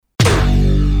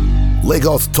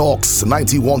Lagos Talks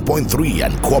 91.3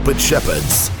 and Corporate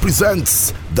Shepherds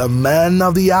presents the Man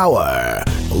of the Hour.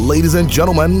 Ladies and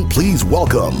gentlemen, please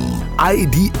welcome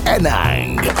ID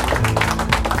Enang.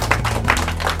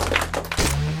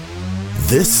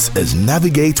 This is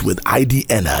Navigate with ID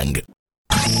Enang.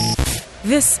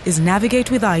 This is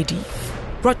Navigate with ID,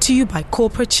 brought to you by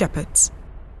Corporate Shepherds.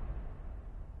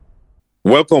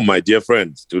 Welcome, my dear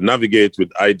friends, to Navigate with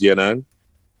ID Enang.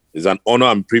 It's an honor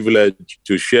and privilege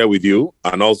to share with you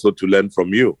and also to learn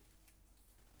from you.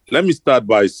 Let me start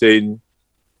by saying,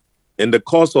 in the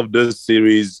course of this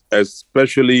series,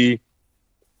 especially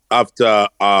after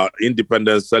our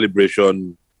independence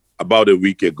celebration about a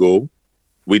week ago,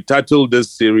 we titled this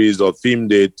series or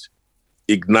themed it,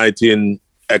 Igniting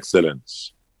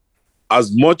Excellence.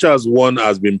 As much as one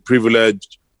has been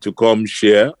privileged to come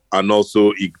share and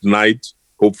also ignite,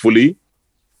 hopefully,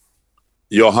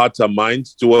 your heart and mind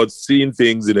towards seeing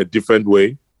things in a different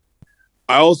way,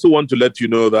 I also want to let you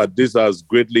know that this has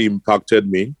greatly impacted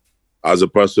me as a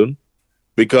person,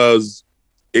 because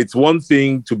it's one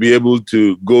thing to be able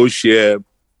to go share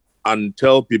and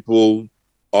tell people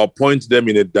or point them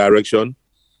in a direction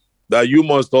that you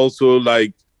must also,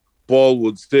 like Paul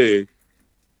would say,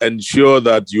 ensure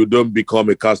that you don't become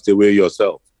a castaway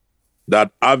yourself.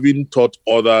 That having taught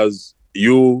others,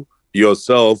 you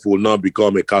yourself will not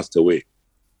become a castaway.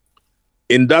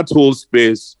 In that whole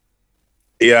space,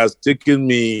 it has taken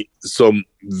me some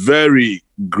very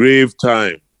grave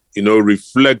time,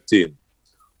 reflecting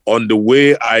on the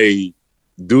way I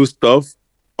do stuff,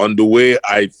 on the way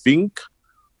I think,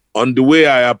 on the way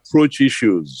I approach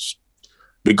issues.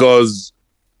 Because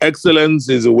excellence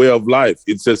is a way of life.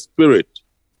 It's a spirit.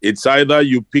 It's either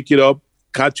you pick it up,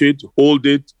 catch it, hold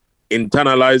it,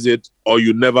 internalize it, or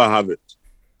you never have it.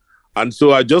 And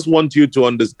so I just want you to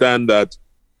understand that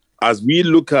as we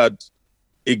look at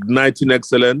igniting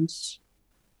excellence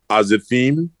as a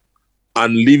theme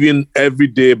and living every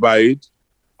day by it,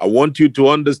 I want you to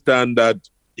understand that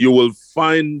you will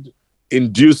find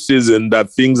in due season that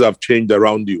things have changed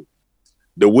around you.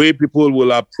 The way people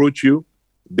will approach you,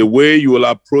 the way you will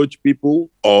approach people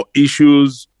or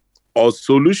issues or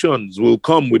solutions will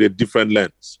come with a different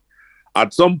lens.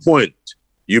 At some point,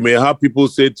 you may have people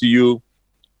say to you,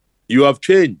 you have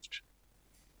changed.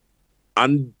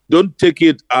 And don't take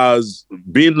it as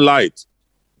being light.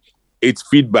 It's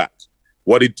feedback.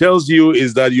 What it tells you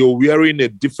is that you're wearing a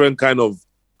different kind of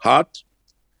heart.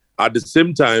 At the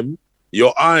same time,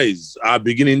 your eyes are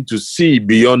beginning to see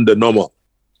beyond the normal.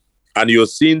 And you're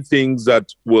seeing things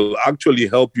that will actually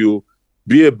help you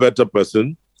be a better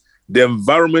person. The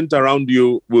environment around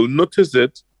you will notice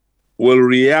it, will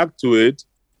react to it.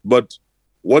 But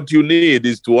what you need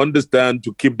is to understand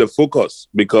to keep the focus,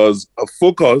 because a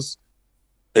focus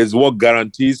is what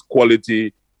guarantees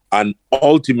quality and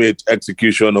ultimate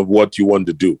execution of what you want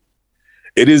to do.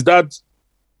 It is that,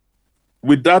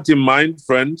 with that in mind,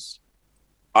 friends,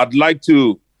 I'd like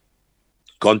to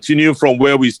continue from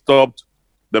where we stopped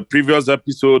the previous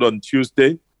episode on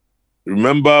Tuesday.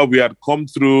 Remember, we had come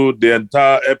through the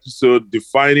entire episode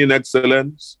defining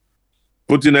excellence,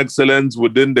 putting excellence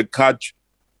within the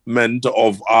catchment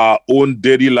of our own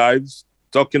daily lives,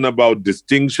 talking about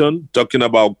distinction, talking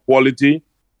about quality,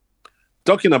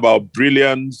 talking about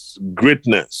brilliance,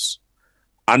 greatness,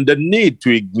 and the need to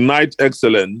ignite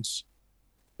excellence,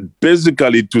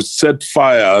 basically to set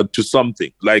fire to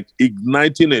something. Like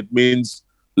igniting it means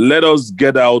let us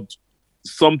get out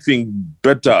something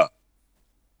better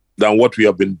than what we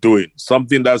have been doing,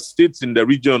 something that sits in the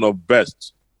region of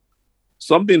best,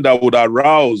 something that would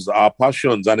arouse our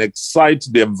passions and excite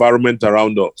the environment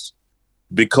around us,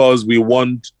 because we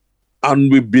want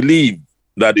and we believe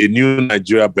that a new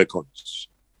Nigeria beckons.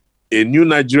 A new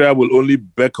Nigeria will only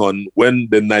beckon when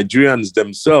the Nigerians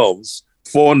themselves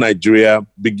for Nigeria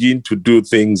begin to do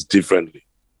things differently.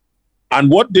 And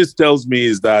what this tells me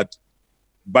is that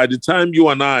by the time you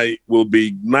and I will be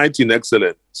igniting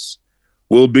excellence,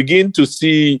 we'll begin to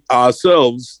see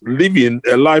ourselves living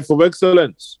a life of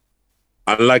excellence.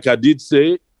 And like I did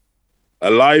say,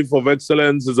 a life of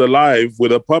excellence is a life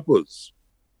with a purpose.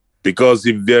 Because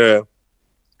if there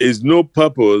is no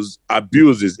purpose,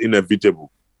 abuse is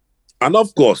inevitable. And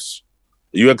of course,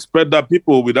 you expect that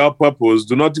people without purpose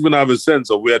do not even have a sense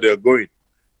of where they're going.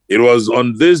 It was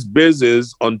on this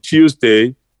basis on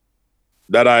Tuesday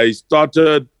that I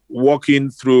started walking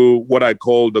through what I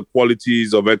call the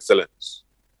qualities of excellence.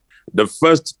 The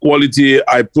first quality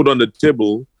I put on the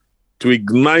table to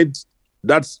ignite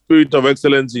that spirit of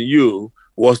excellence in you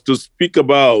was to speak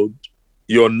about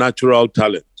your natural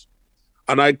talent.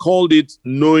 And I called it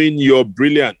knowing your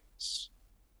brilliance.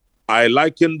 I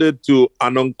likened it to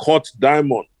an uncut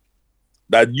diamond.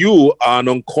 that you are an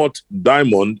uncut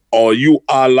diamond, or you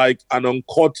are like an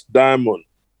uncut diamond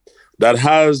that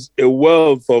has a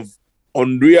wealth of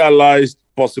unrealized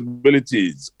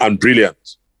possibilities and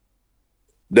brilliance.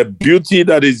 The beauty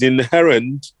that is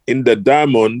inherent in the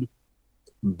diamond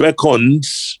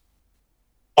beckons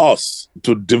us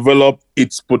to develop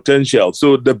its potential.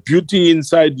 So the beauty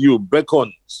inside you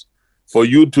beckons for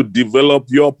you to develop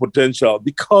your potential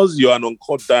because you're an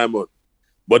uncut diamond.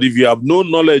 But if you have no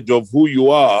knowledge of who you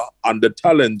are and the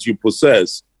talent you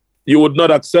possess, you would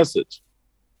not access it.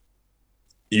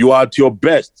 You are at your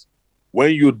best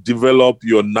when you develop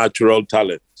your natural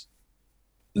talent.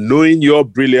 Knowing your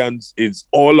brilliance is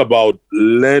all about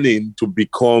learning to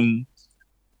become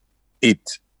it.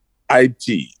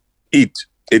 It.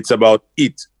 It's about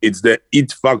it. It's the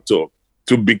it factor,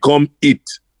 to become it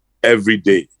every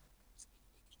day.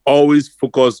 Always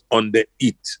focus on the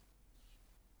it.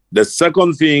 The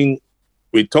second thing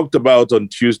we talked about on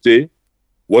Tuesday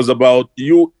was about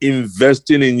you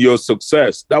investing in your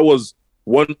success. That was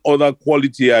one other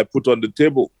quality I put on the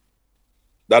table.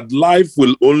 That life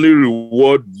will only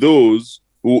reward those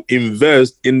who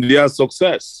invest in their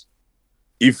success.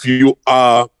 If you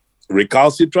are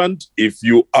recalcitrant, if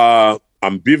you are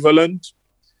ambivalent,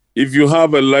 if you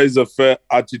have a laissez-faire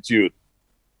attitude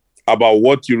about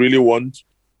what you really want,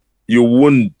 you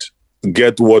won't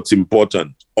get what's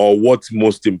important or what's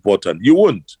most important. You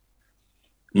won't.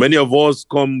 Many of us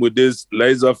come with this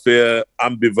laissez-faire,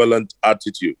 ambivalent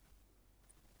attitude.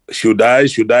 Should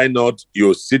I not?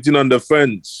 You're sitting on the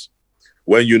fence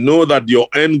when you know that your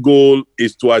end goal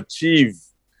is to achieve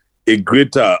a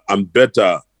greater and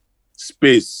better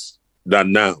space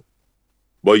than now,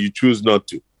 but you choose not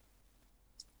to.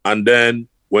 And then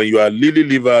when you are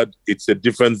lily-livered, it's a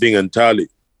different thing entirely.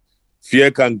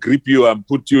 Fear can grip you and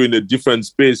put you in a different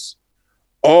space.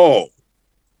 Or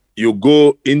you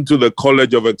go into the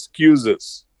college of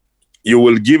excuses. You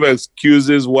will give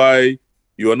excuses why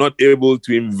you are not able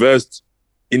to invest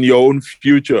in your own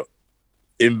future,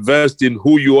 invest in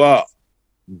who you are,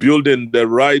 building the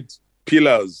right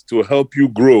pillars to help you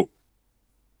grow.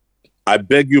 I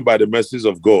beg you by the mercies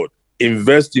of God,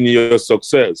 invest in your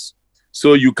success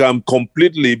so you can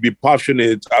completely be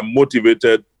passionate and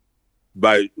motivated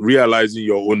by realizing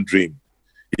your own dream.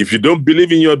 If you don't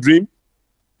believe in your dream,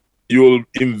 you'll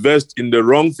invest in the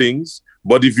wrong things.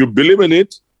 But if you believe in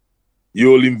it,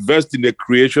 you'll invest in the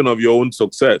creation of your own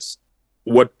success.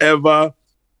 Whatever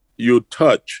you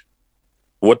touch,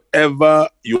 whatever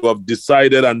you have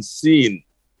decided and seen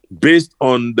based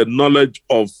on the knowledge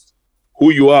of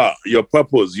who you are, your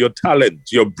purpose, your talent,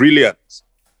 your brilliance,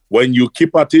 when you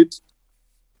keep at it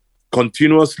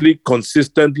continuously,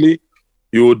 consistently,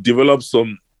 you will develop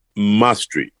some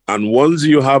mastery. And once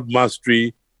you have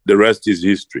mastery, the rest is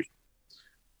history.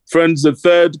 Friends, the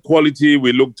third quality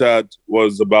we looked at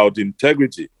was about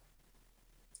integrity.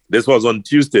 This was on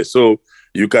Tuesday, so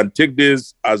you can take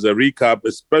this as a recap,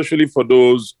 especially for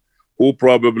those who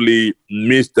probably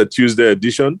missed the Tuesday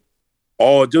edition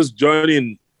or just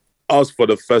joining us for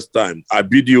the first time. I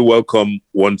bid you welcome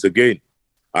once again.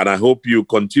 And I hope you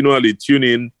continually tune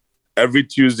in every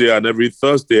Tuesday and every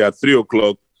Thursday at 3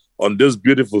 o'clock on this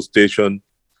beautiful station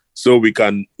so we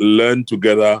can learn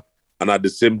together and at the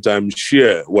same time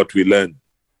share what we learn.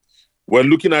 We're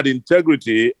looking at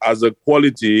integrity as a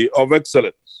quality of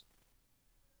excellence.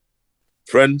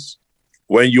 Friends,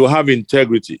 when you have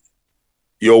integrity,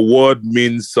 your word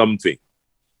means something.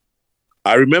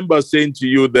 I remember saying to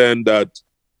you then that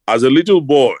as a little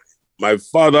boy, my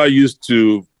father used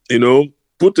to,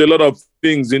 put a lot of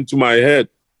things into my head.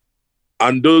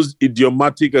 And those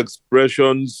idiomatic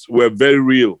expressions were very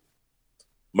real.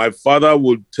 My father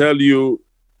would tell you,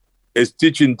 a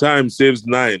stitch in time saves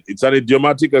 9. It's an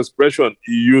idiomatic expression.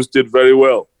 He used it very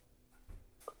well.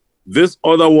 This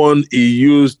other one he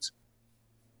used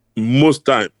most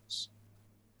times.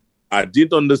 I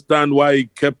didn't understand why he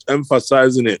kept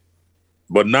emphasizing it,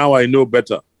 but now I know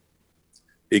better.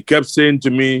 He kept saying to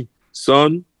me,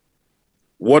 son,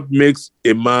 what makes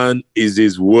a man is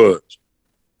his word.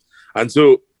 And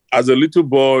so as a little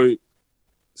boy,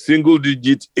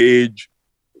 single-digit age,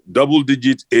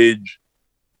 double-digit age,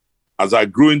 as I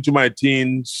grew into my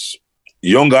teens,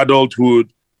 young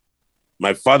adulthood,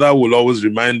 my father will always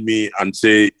remind me and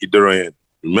say, Idoroyen,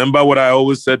 remember what I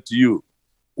always said to you,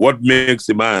 what makes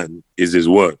a man is his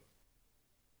word.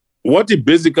 What he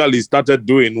basically started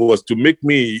doing was to make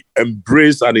me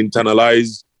embrace and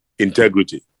internalize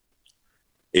integrity.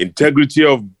 Integrity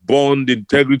of bond,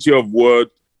 integrity of word.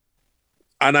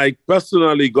 And I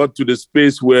personally got to the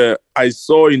space where I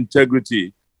saw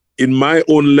integrity in my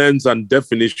own lens and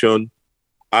definition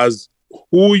as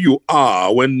who you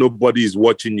are when nobody is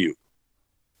watching you.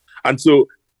 And so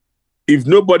if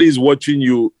nobody is watching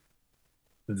you,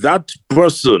 that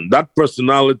person, that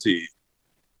personality,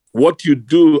 what you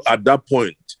do at that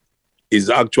point is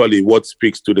actually what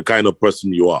speaks to the kind of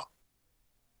person you are.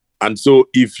 And so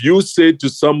if you say to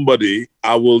somebody,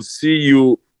 I will see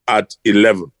you at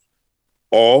 11,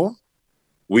 or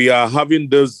we are having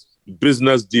this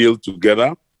business deal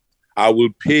together, I will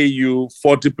pay you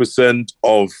 40%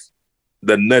 of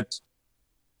the net.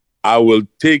 I will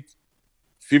take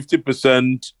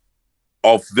 50%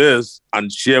 of this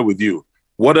and share with you.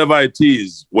 Whatever it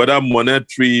is, whether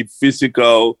monetary,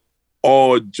 physical,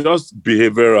 or just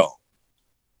behavioral,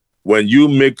 when you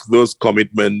make those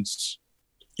commitments,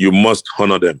 you must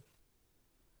honor them.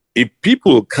 If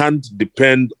people can't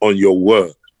depend on your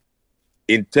word,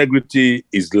 integrity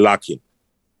is lacking.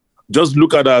 Just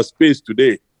look at our space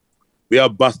today. We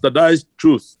have bastardized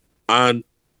truth and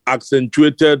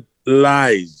accentuated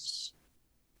lies.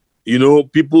 You know,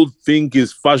 people think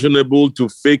it's fashionable to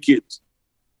fake it.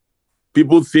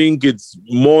 People think it's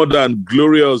more than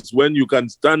glorious when you can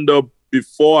stand up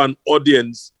before an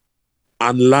audience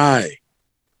and lie.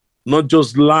 Not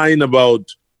just lying about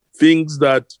things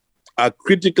that are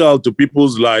critical to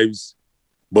people's lives,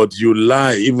 but you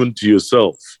lie even to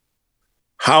yourself.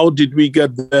 How did we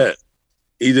get there?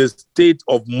 It's a state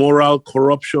of moral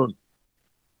corruption.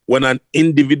 When an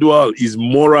individual is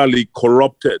morally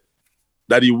corrupted,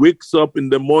 that he wakes up in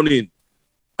the morning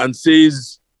and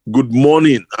says, good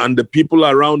morning, and the people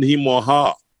around him or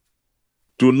her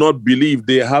do not believe,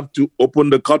 they have to open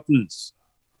the curtains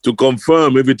to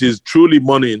confirm if it is truly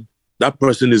morning, that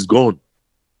person is gone.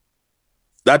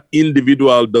 That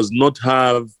individual does not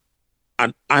have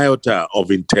an iota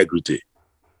of integrity.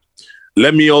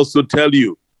 Let me also tell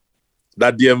you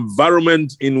that the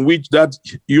environment in which that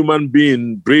human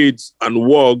being breathes and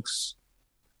walks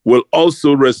will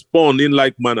also respond in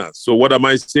like manner. So what am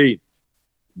I saying?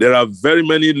 There are very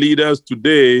many leaders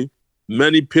today,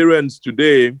 many parents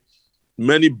today,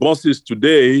 many bosses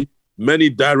today, many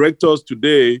directors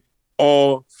today,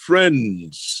 or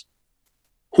friends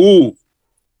who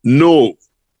know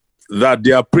that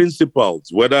their principals,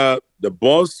 whether the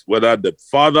boss, whether the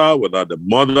father, whether the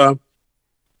mother,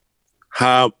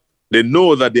 they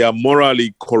know that they are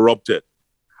morally corrupted.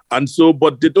 And so,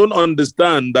 but they don't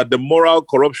understand that the moral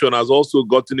corruption has also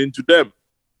gotten into them.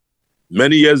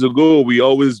 Many years ago, we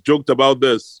always joked about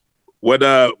this,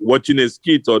 whether watching a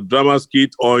skit or drama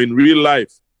skit or in real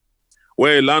life,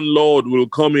 where a landlord will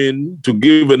come in to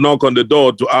give a knock on the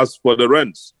door to ask for the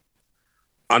rents.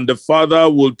 And the father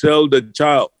will tell the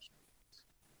child,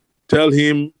 tell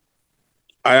him,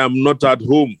 I am not at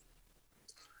home.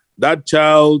 That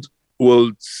child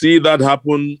will see that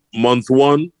happen month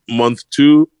 1, month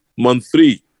 2, month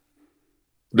 3.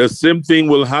 The same thing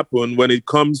will happen when it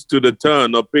comes to the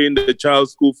turn of paying the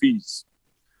child's school fees.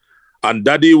 And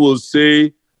daddy will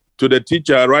say to the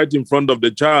teacher right in front of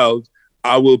the child,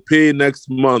 I will pay next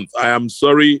month. I am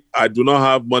sorry, I do not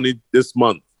have money this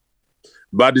month.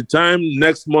 By the time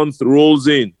next month rolls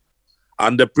in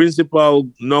and the principal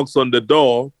knocks on the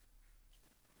door,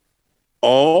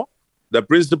 or the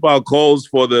principal calls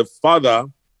for the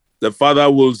father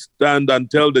will stand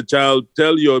and tell the child,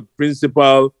 tell your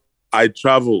principal, I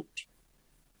traveled.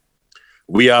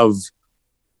 We have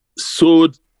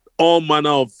sowed all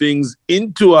manner of things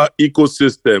into our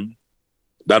ecosystem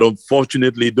that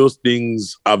unfortunately those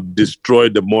things have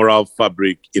destroyed the moral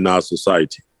fabric in our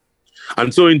society.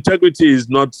 And so integrity is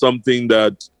not something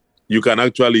that you can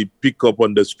actually pick up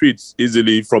on the streets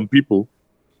easily from people.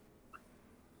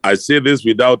 I say this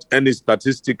without any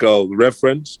statistical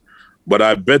reference, but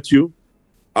I bet you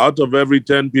out of every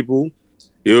 10 people,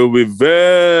 it will be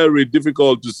very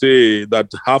difficult to say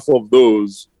that half of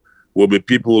those will be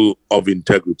people of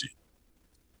integrity.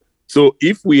 So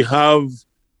if we have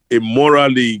a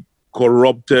morally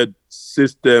corrupted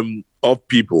system of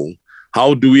people,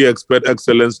 how do we expect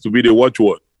excellence to be the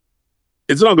watchword?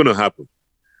 It's not going to happen.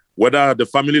 Whether at the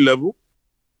family level,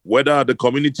 whether at the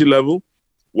community level,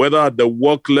 whether at the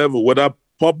work level, whether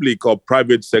public or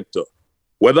private sector,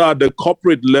 whether at the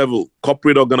corporate level,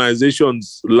 corporate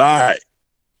organizations lie.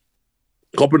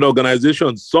 Corporate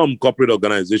organizations, some corporate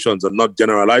organizations are not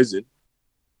generalizing.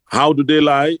 How do they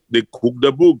lie? They cook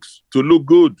the books to look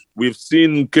good. We've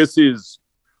seen cases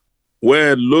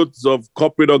where loads of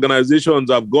corporate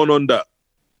organizations have gone under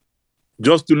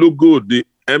just to look good. The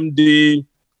MD,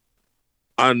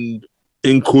 and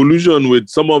in collusion with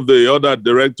some of the other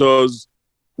directors,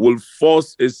 will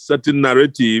force a certain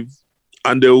narrative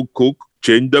and they will cook,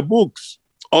 change the books,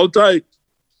 alter it.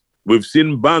 We've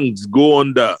seen banks go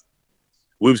under.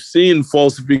 We've seen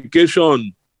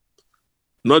falsification,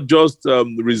 not just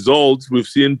results. We've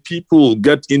seen people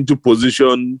get into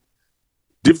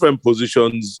different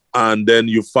positions, and then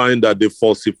you find that they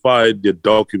falsified the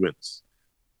documents.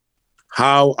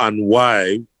 How and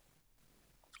why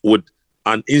would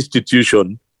an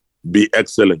institution be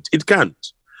excellent? It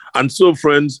can't. And so,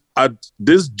 friends, at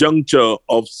this juncture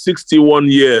of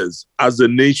 61 years as a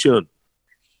nation,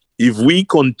 if we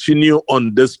continue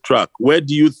on this track, where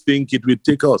do you think it will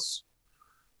take us?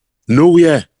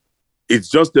 Nowhere. It's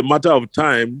just a matter of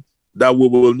time that we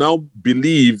will now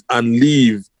believe and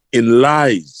live in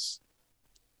lies.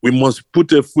 We must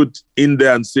put a foot in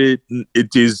there and say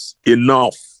it is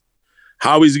enough.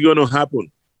 How is it going to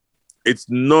happen? It's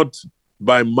not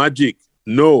by magic.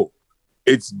 No,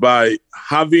 it's by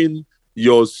having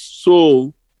your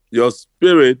soul, your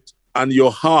spirit, and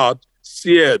your heart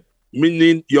seared,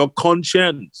 meaning your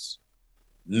conscience.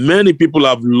 Many people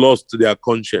have lost their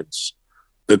conscience.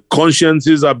 The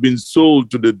consciences have been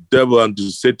sold to the devil and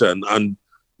to Satan, and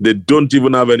they don't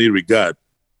even have any regard,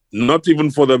 not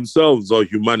even for themselves or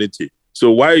humanity.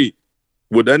 So why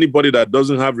would anybody that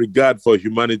doesn't have regard for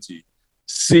humanity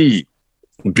see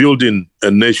building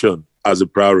a nation as a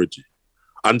priority?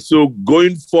 And so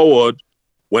going forward,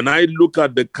 when I look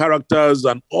at the characters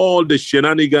and all the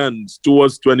shenanigans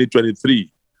towards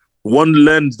 2023, one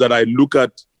lens that I look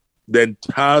at the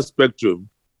entire spectrum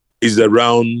is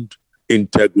around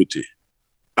integrity.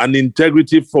 And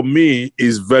integrity for me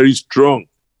is very strong,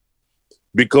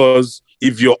 because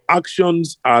if your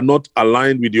actions are not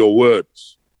aligned with your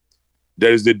words,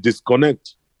 there is a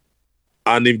disconnect.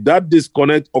 And if that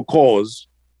disconnect occurs,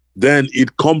 then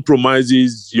it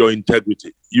compromises your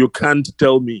integrity. You can't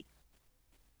tell me.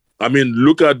 I mean,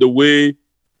 look at the way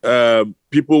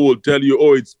people will tell you,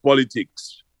 oh, it's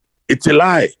politics. It's a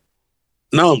lie.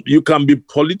 Now, you can be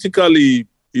politically,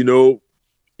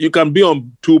 you can be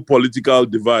on two political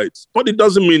divides, but it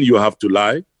doesn't mean you have to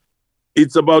lie.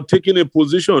 It's about taking a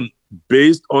position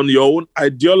based on your own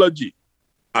ideology.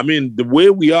 I mean, the way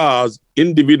we are as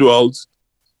individuals,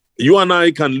 you and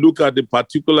I can look at a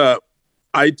particular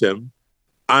item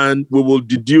and we will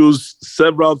deduce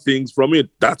several things from it.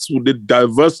 That's the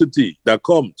diversity that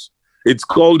comes. It's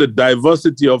called the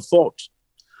diversity of thought.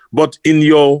 But in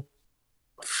your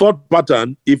thought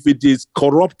pattern, if it is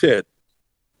corrupted,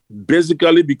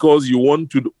 basically because you want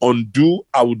to undo,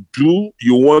 outdo,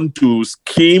 you want to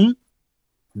scheme,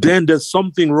 then there's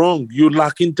something wrong. You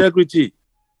lack integrity.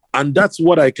 And that's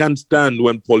what I can't stand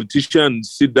when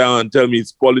politicians sit down and tell me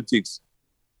it's politics.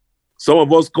 Some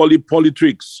of us call it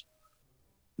politricks.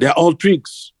 They're all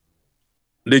tricks.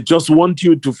 They just want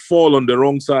you to fall on the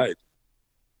wrong side.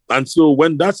 And so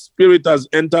when that spirit has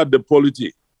entered the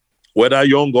polity, whether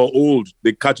young or old,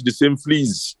 they catch the same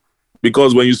fleas.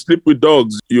 Because when you sleep with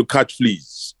dogs, you catch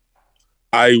fleas.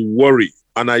 I worry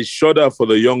and I shudder for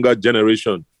the younger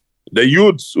generation, the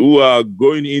youths who are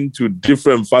going into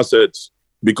different facets,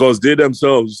 because they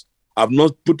themselves have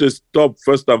not put a stop,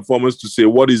 first and foremost, to say,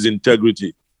 what is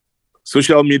integrity?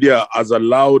 Social media has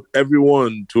allowed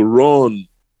everyone to run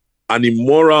an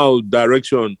immoral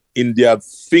direction in their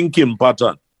thinking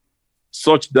pattern,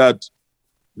 such that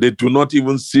they do not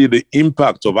even see the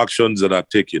impact of actions that are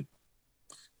taken.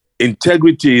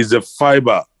 Integrity is a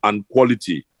fiber and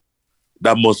quality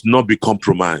that must not be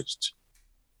compromised.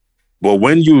 But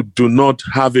when you do not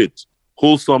have it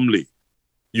wholesomely,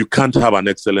 you can't have an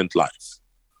excellent life.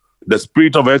 The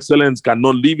spirit of excellence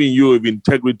cannot live in you if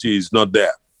integrity is not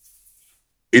there.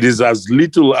 It is as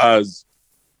little as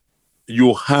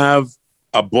you have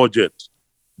a budget.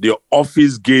 The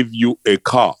office gave you a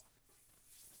car,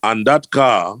 and that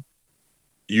car,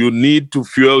 you need to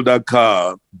fuel that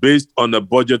car based on a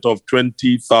budget of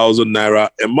 20,000 naira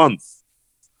a month.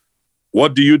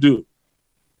 What do?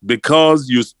 Because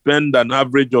you spend an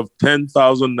average of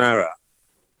 10,000 naira,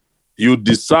 you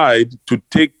decide to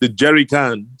take the jerry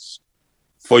cans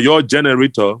for your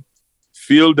generator,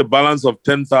 fill the balance of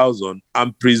 10,000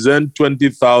 and present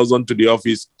 20,000 to the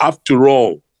office. After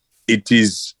all, it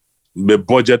is the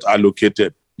budget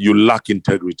allocated. You lack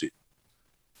integrity.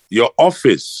 Your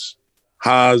office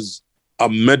has a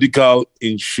medical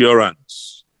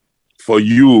insurance for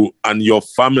you and your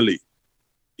family.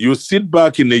 You sit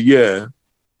back in a year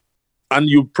and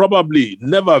you probably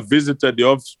never visited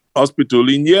the hospital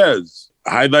in years.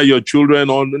 Either your children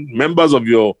or members of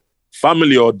your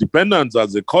family or dependents,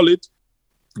 as they call it.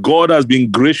 God has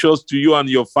been gracious to you and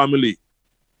your family.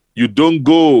 You don't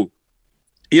go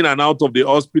in and out of the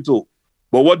hospital.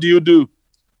 But what do?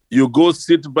 You go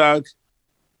sit back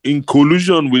in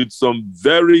collusion with some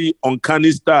very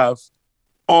uncanny staff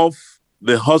of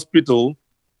the hospital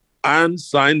and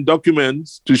sign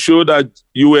documents to show that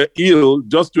you were ill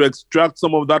just to extract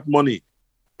some of that money.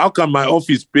 How can my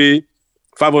office pay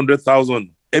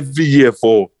 500,000 every year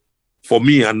for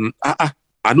me? And I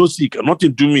no sick,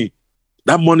 nothing to me.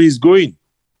 That money is going.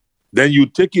 Then you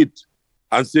take it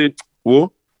and say,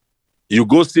 oh, you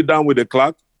go sit down with the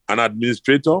clerk, an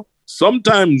administrator,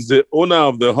 sometimes the owner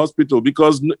of the hospital,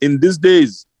 because in these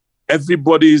days,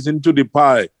 everybody is into the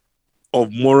pie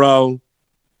of moral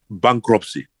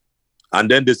bankruptcy. And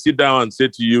then they sit down and say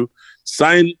to you,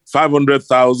 sign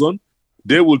 500,000,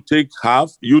 they will take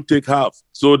half, you take half.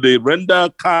 So they render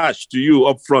cash to you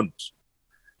up front,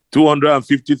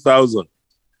 250,000,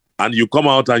 and you come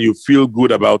out and you feel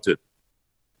good about it.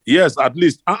 Yes, at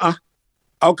least,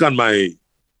 how can my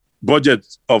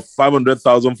budget of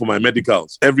 500,000 for my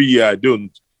medicals, every year I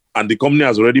don't, and the company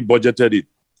has already budgeted it.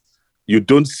 You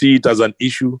don't see it as an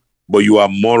issue, but you are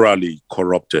morally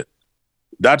corrupted.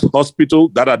 That hospital,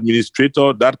 that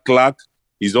administrator, that clerk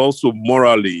is also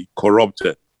morally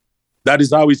corrupted. That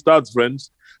is how it starts,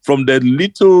 friends. From the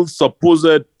little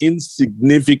supposed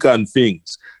insignificant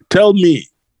things. Tell me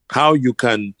how you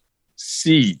can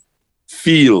see,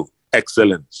 feel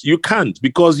excellence. You can't,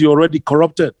 because you're already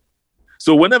corrupted.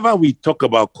 So whenever we talk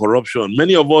about corruption,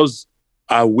 many of us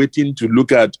are waiting to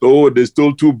look at, they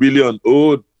stole 2 billion.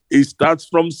 It starts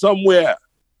from somewhere.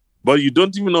 But you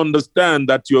don't even understand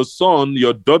that your son,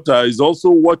 your daughter is also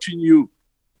watching you.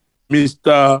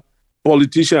 Mr.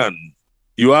 Politician,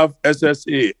 you have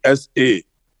SSA, SA,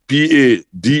 PA,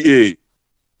 DA,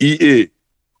 EA,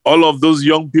 all of those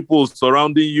young people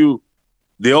surrounding you.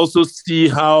 They also see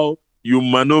how you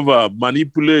maneuver,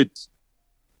 manipulate,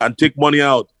 and take money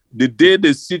out. The day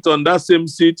they sit on that same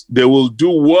seat, they will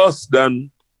do worse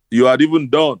than you had even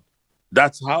done.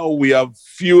 That's how we have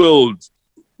fueled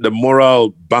the moral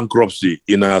bankruptcy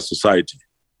in our society.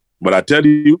 But I tell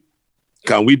you,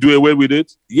 can we do away with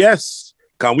it? Yes.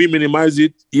 Can we minimize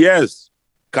it? Yes.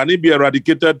 Can it be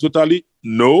eradicated totally?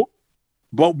 No.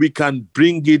 But we can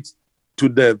bring it to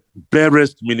the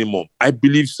barest minimum. I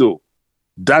believe so.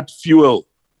 That fuel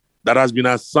that has been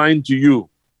assigned to you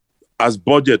as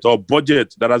budget, or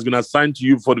budget that has been assigned to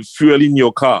you for the fuel in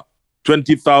your car,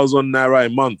 20,000 naira a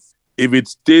month. If it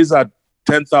stays at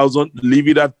 10,000, leave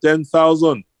it at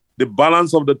 10,000. The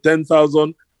balance of the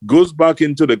 10,000 goes back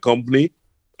into the company.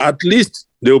 At least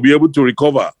they'll be able to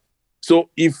recover.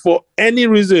 So if for any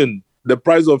reason the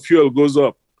price of fuel goes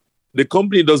up, the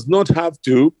company does not have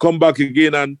to come back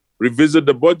again and revisit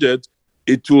the budget.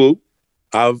 It will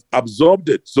have absorbed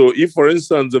it. So if, for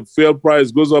instance, the fuel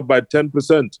price goes up by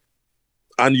 10%,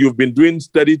 and you've been doing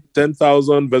steady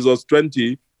 10,000 versus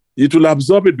 20, it will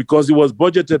absorb it because it was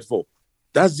budgeted for.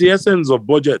 That's the essence of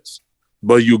budgets.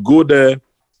 But you go there,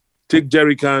 take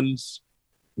jerry cans,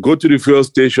 go to the fuel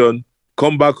station,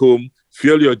 come back home,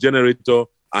 fuel your generator,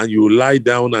 and you lie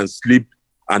down and sleep,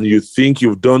 and you think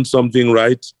you've done something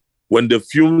right. When the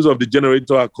fumes of the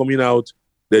generator are coming out,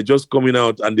 they're just coming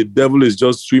out, and the devil is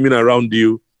just swimming around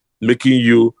you, making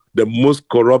you the most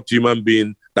corrupt human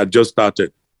being that just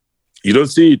started. You don't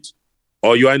see it.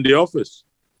 Or you are in the office.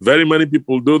 Very many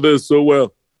people do this so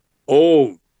well.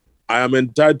 I am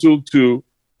entitled to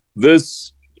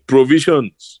this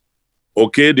provisions.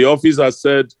 Okay, the office has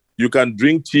said you can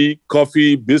drink tea,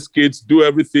 coffee, biscuits, do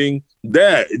everything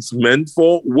there. It's meant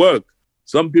for work.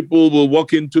 Some people will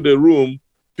walk into the room,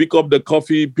 pick up the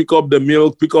coffee, pick up the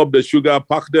milk, pick up the sugar,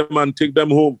 pack them and take them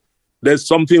home. There's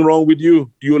something wrong with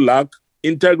you. You lack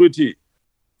integrity.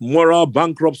 Moral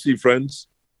bankruptcy, friends.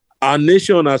 Our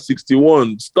nation at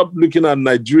 61, stop looking at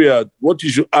Nigeria. What you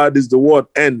should add is the word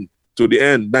N to the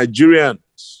end. Nigerians.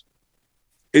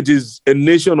 It is a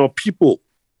nation of people.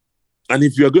 And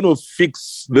if you're going to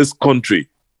fix this country,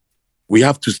 we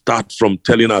have to start from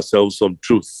telling ourselves some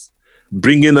truth,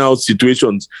 bringing out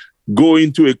situations, go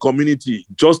into a community,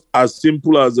 just as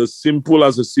simple as a simple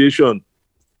association.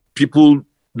 People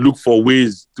look for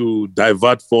ways to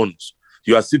divert funds.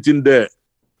 You are sitting there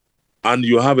and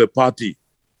you have a party,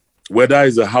 whether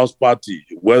it's a house party,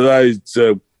 whether it's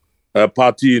a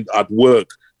party at work,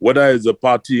 whether it's a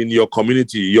party in your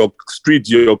community, your street,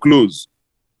 your clothes.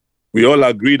 We all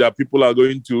agree that people are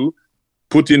going to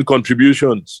put in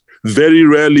contributions. Very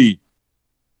rarely,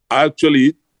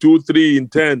 actually, 2, 3 in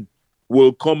 10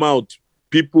 will come out.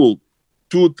 People,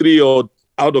 2, 3 or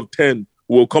out of 10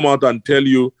 will come out and tell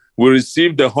you, we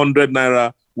received 100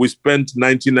 naira, we spent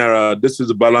 90 naira. This is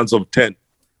a balance of 10.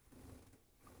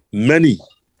 Many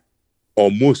or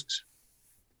most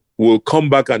will come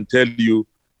back and tell you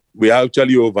we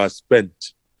actually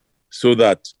overspent so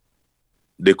that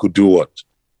they could do what?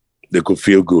 They could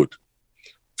feel good.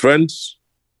 Friends,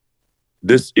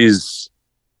 this is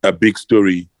a big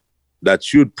story that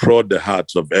should prod the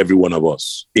hearts of every one of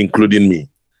us, including me.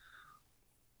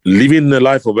 Living a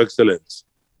life of excellence,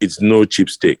 it's no cheap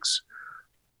stakes.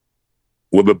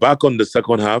 We'll be back on the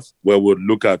second half where we'll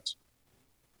look at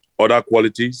other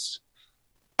qualities.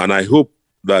 And I hope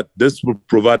that this will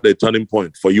provide a turning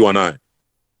point for you and I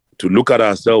to look at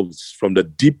ourselves from the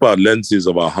deeper lenses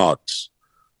of our hearts,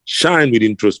 shine with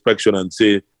introspection and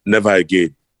say, never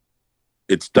again.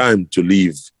 It's time to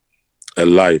live a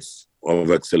life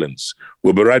of excellence.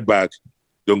 We'll be right back.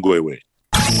 Don't go away.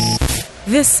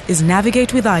 This is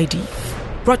Navigate with ID,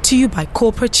 brought to you by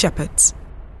Corporate Shepherds.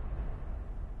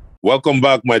 Welcome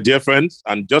back, my dear friends.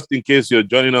 And just in case you're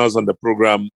joining us on the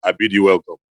program, I bid you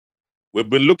welcome. We've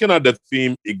been looking at the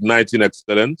theme, Igniting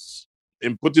Excellence.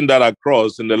 In putting that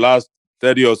across in the last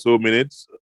 30 or so minutes,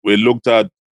 we looked at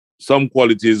some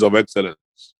qualities of excellence.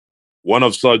 One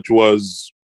of such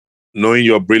was knowing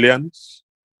your brilliance,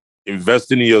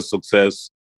 investing in your success,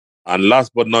 and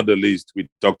last but not the least, we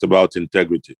talked about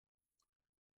integrity.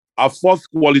 Our fourth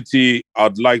quality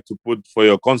I'd like to put for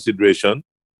your consideration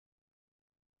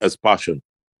is passion.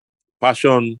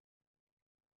 Passion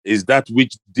is that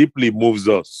which deeply moves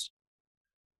us.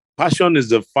 Passion is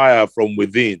the fire from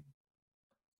within,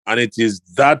 and it is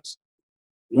that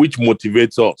which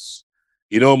motivates us.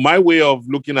 You know, my way of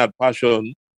looking at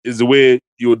passion is the way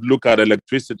you would look at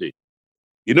electricity.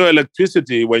 You know,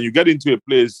 electricity, when you get into a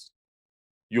place,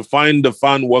 you find the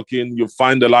fan working, you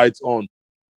find the lights on,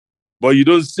 but you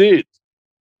don't see it.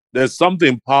 There's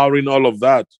something powering all of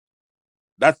that.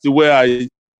 That's the way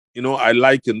I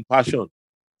liken passion.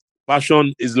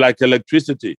 Passion is like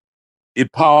electricity.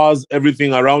 It powers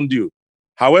everything around you.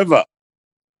 However,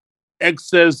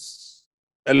 excess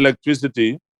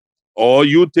electricity or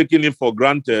you taking it for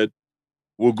granted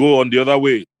will go on the other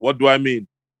way. What do I mean?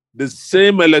 The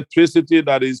same electricity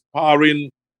that is powering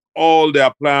all the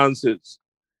appliances,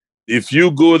 if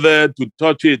you go there to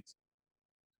touch it,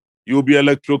 you'll be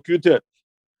electrocuted.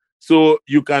 So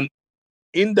you can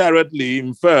indirectly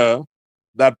infer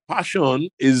that passion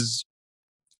is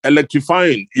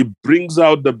electrifying. It brings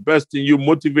out the best in you,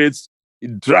 motivates,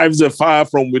 it drives a fire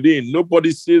from within.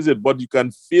 Nobody sees it, but you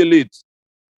can feel it.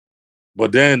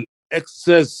 But then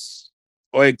excess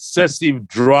or excessive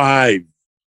drive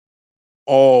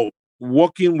or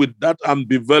working with that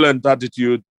ambivalent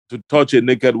attitude to touch a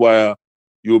naked wire,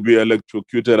 you'll be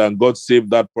electrocuted, and God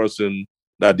save that person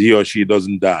that he or she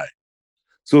doesn't die.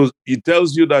 So it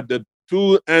tells you that the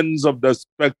two ends of the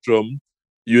spectrum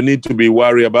you need to be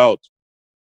wary about.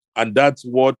 And that's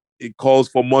what it calls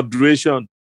for moderation,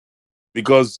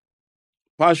 because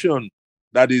passion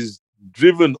that is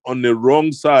driven on the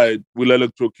wrong side will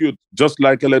electrocute, just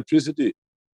like electricity.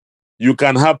 You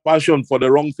can have passion for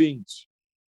the wrong things.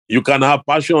 You can have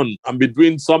passion and be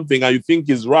doing something and you think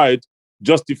is right,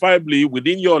 justifiably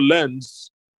within your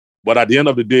lens, but at the end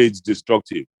of the day, it's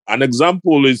destructive. An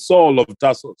example is Saul of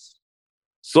Tarsus.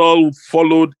 Saul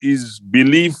followed his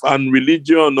belief and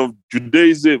religion of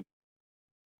Judaism,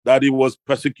 that he was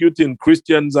persecuting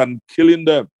Christians and killing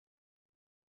them.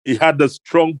 He had a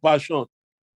strong passion,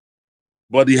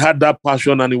 but he had that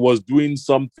passion and he was doing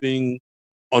something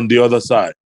on the other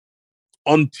side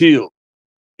until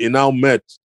he now met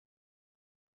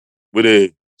with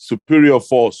a superior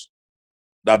force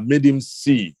that made him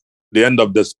see the end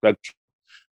of the spectrum.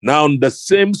 Now, the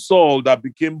same Saul that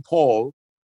became Paul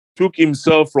took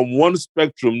himself from one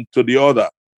spectrum to the other.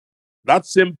 That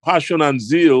same passion and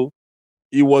zeal,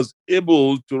 he was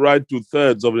able to write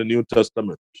 2/3 of the New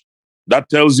Testament. That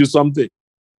tells you something,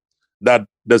 that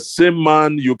the same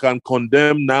man you can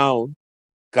condemn now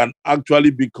can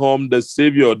actually become the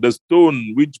savior. The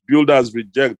stone which builders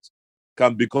reject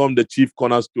can become the chief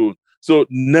cornerstone. So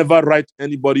never write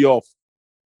anybody off.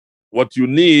 What you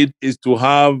need is to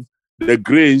have the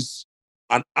grace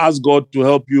and ask God to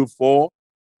help you, for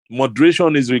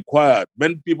moderation is required.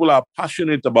 Many people are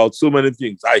passionate about so many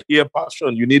things. I hear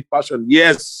passion. You need passion.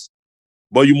 Yes,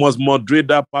 but you must moderate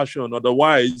that passion.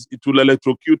 Otherwise, it will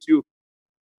electrocute you.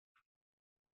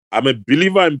 I'm a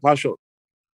believer in passion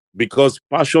because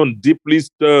passion deeply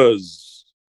stirs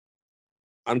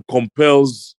and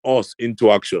compels us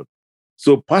into action.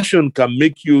 So passion can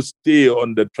make you stay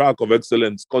on the track of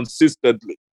excellence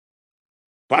consistently.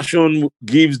 Passion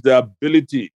gives the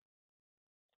ability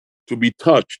to be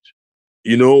touched,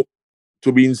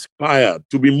 to be inspired,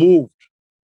 to be moved.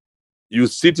 You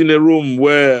sit in a room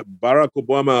where Barack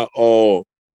Obama or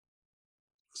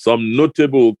some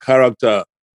notable character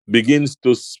begins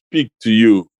to speak to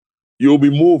you, you'll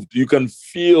be moved. You can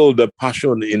feel the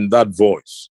passion in that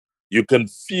voice. You can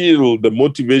feel the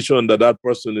motivation that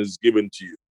person is giving to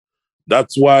you.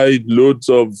 That's why loads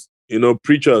of,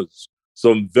 preachers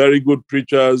Some very good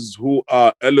preachers who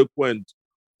are eloquent,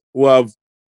 who have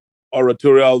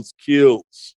oratorial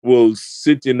skills, will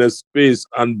sit in a space,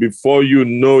 and before you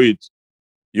know it,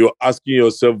 you're asking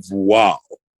yourself, wow,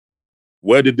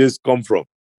 where did this come from?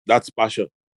 That's passion.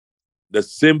 The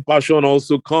same passion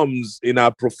also comes in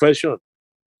our profession.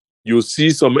 You see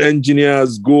some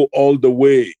engineers go all the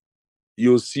way.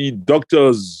 You see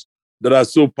doctors that are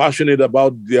so passionate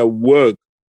about their work,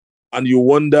 and you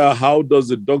wonder, how does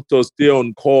the doctor stay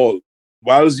on call?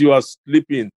 Whilst you are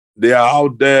sleeping, they are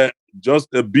out there,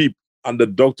 just a beep, and the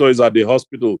doctor is at the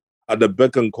hospital at the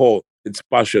beck and call. It's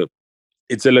passion.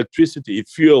 It's electricity. It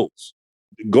fuels.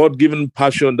 God-given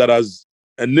passion that has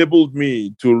enabled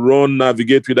me to run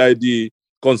Navigate with ID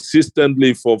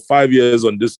consistently for 5 years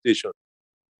on this station,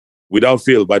 without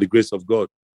fail, by the grace of God,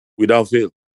 without fail.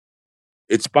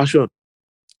 It's passion.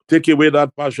 Take away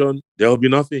that passion, there will be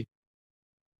nothing.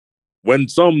 When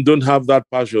some don't have that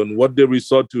passion, what they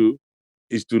resort to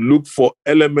is to look for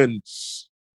elements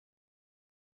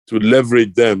to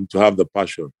leverage them to have the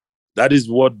passion. That is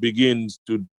what begins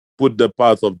to put the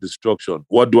path of destruction.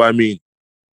 What do I mean?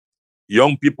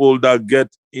 Young people that get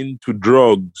into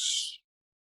drugs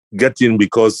get in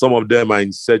because some of them are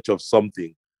in search of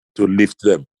something to lift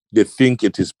them. They think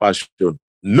it is passion.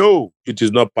 No, it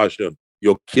is not passion.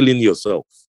 You're killing yourself.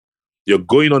 You're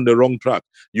going on the wrong track.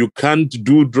 You can't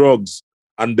do drugs,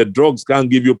 and the drugs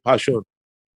can't give you passion.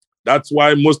 That's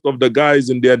why most of the guys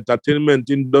in the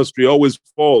entertainment industry always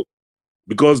fall,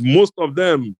 because most of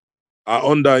them are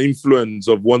under influence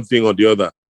of one thing or the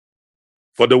other.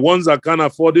 For the ones that can't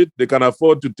afford it, they can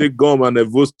afford to take gum and a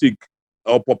Evo stick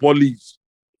or pawpaw leaves.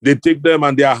 They take them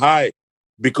and they are high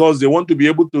because they want to be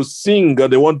able to sing,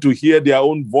 and they want to hear their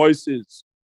own voices.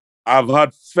 I've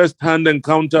had first-hand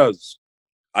encounters.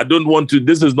 I don't want to,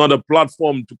 this is not a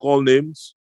platform to call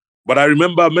names, but I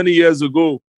remember many years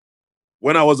ago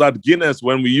when I was at Guinness,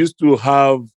 when we used to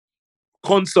have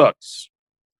concerts,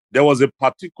 there was a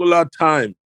particular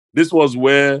time. This was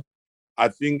where I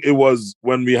think it was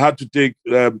when we had to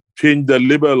change the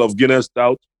label of Guinness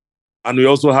Stout, and we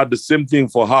also had the same thing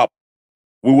for harp.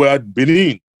 We were at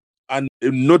Benin, and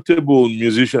a notable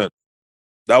musician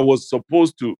that was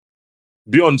supposed to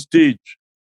be on stage,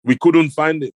 we couldn't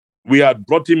find him. We had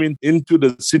brought him into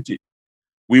the city.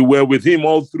 We were with him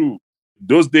all through.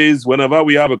 Those days, whenever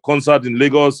we have a concert in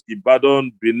Lagos,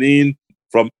 Ibadan, Benin,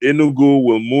 from Enugu,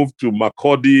 we'll move to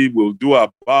Makurdi, we'll do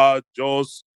Aba,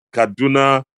 Jos,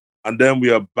 Kaduna, and then we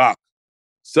are back.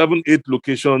 7, 8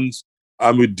 locations.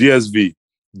 I'm with DSV,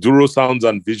 Duro Sounds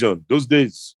and Vision. Those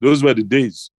days, those were the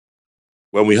days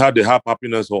when we had the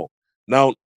Happiness Hall.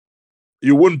 Now,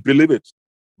 you wouldn't believe it.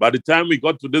 By the time we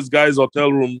got to this guy's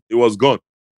hotel room, it was gone.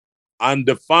 And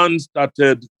the fans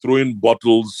started throwing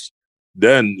bottles.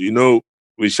 Then,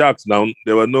 with Sharks now,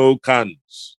 there were no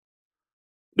cans.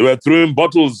 They were throwing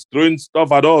bottles, throwing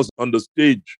stuff at us on the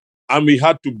stage. And we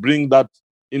had to bring that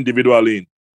individual in.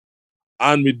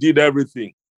 And we did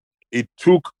everything. It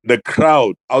took the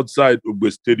crowd outside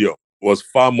Ugbe Stadium was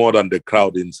far more than the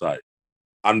crowd inside.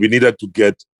 And we needed to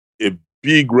get a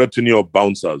big retinue of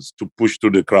bouncers to push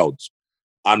through the crowds.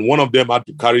 And one of them had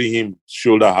to carry him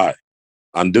shoulder high.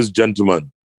 And this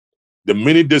gentleman, the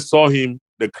minute they saw him,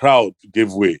 the crowd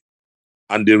gave way.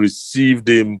 And they received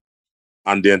him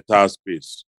and the entire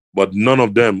space. But none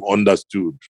of them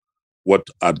understood what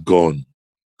had gone.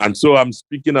 And so I'm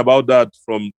speaking about that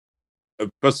from a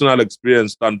personal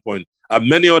experience standpoint. And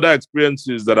many other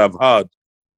experiences that I've had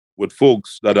with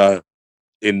folks that are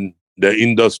in the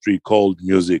industry called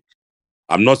music.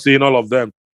 I'm not saying all of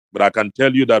them, but I can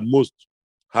tell you that most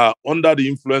are under the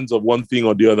influence of one thing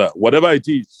or the other, whatever it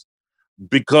is.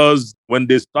 Because when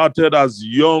they started as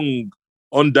young,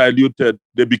 undiluted,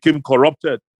 they became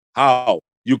corrupted. How?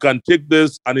 You can take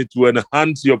this and it will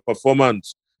enhance your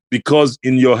performance because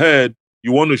in your head,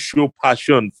 you want to show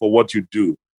passion for what you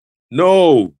do.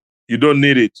 No, you don't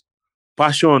need it.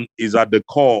 Passion is at the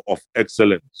core of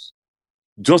excellence.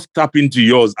 Just tap into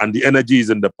yours and the energy is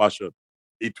in the passion.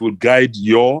 It will guide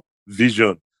your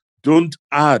vision. Don't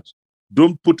add.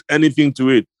 Don't put anything to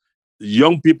it.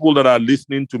 Young people that are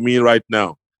listening to me right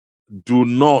now, do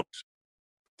not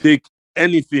take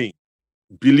anything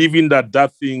believing that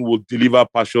that thing will deliver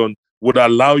passion, would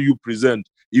allow you present.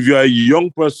 If you're a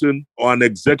young person or an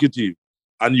executive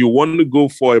and you want to go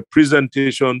for a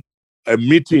presentation, a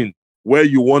meeting where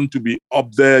you want to be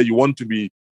up there, you want to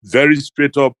be very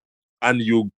straight up, and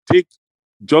you take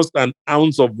just an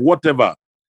ounce of whatever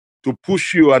to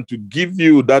push you and to give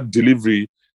you that delivery,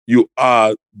 you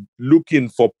are looking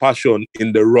for passion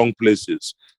in the wrong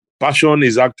places. Passion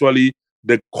is actually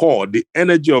the core. The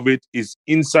energy of it is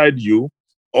inside you.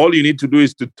 All you need to do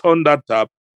is to turn that tap.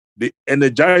 The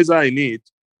energizer in it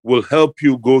will help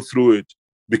you go through it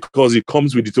because it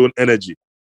comes with its own energy.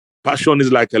 Passion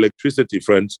is like electricity,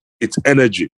 friends. It's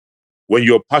energy. When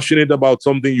you're passionate about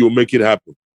something, you'll make it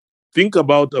happen. Think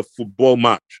about a football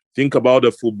match. Think about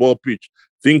a football pitch.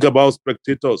 Think about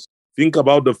spectators. Think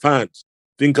about the fans.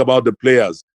 Think about the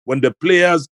players. When the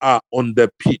players are on the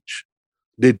pitch,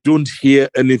 they don't hear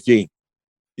anything.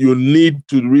 You need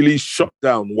to really shut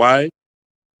down. Why?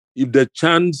 If the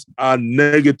chants are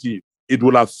negative, it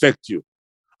will affect you.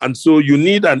 And so you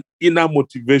need an inner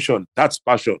motivation. That's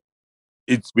passion.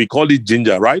 We call it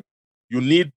ginger, right? You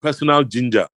need personal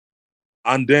ginger.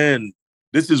 And then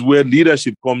this is where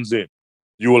leadership comes in.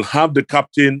 You will have the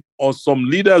captain or some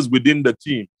leaders within the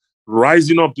team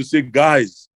rising up to say,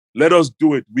 guys, let us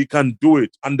do it. We can do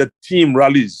it. And the team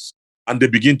rallies and they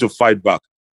begin to fight back.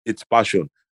 It's passion.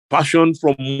 Passion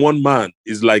from one man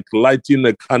is like lighting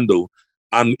a candle.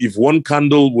 And if one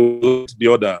candle will light the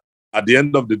other, at the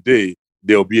end of the day,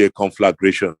 there will be a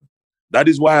conflagration. That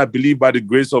is why I believe by the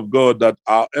grace of God that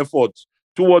our efforts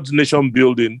towards nation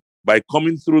building, by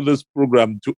coming through this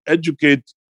program to educate,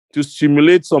 to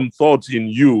stimulate some thoughts in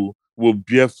you, will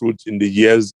bear fruit in the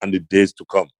years and the days to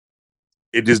come.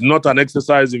 It is not an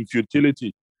exercise in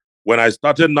futility. When I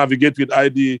started Navigate with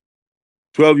ID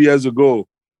 12 years ago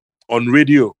on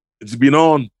radio, it's been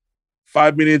on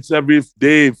 5 minutes every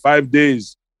day, 5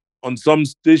 days on some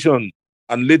station,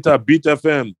 and later Beat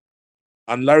FM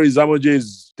and Larry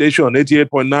Zamoje's station,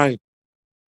 88.9.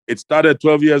 It started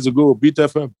 12 years ago, Beat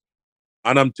FM.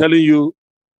 And I'm telling you,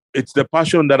 it's the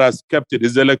passion that has kept it.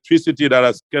 It's the electricity that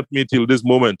has kept me till this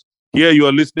moment. Here you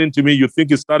are listening to me. You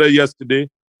think it started yesterday?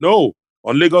 No.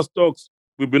 On Lagos Talks,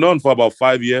 we've been on for about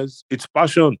 5 years. It's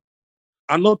passion.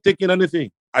 I'm not taking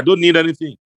anything. I don't need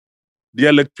anything. The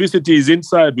electricity is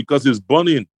inside because it's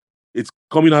burning. It's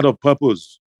coming out of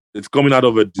purpose. It's coming out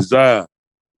of a desire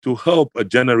to help a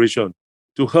generation,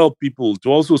 to help people, to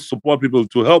also support people,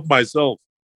 to help myself,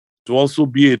 to also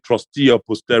be a trustee of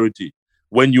posterity.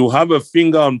 When you have a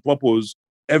finger on purpose,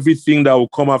 everything that will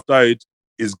come after it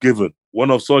is given. One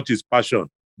of such is passion,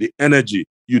 the energy.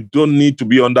 You don't need to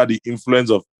be under the influence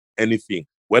of anything,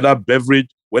 whether beverage,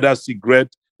 whether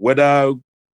cigarette, whether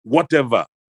whatever.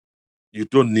 You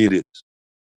don't need it.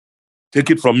 Take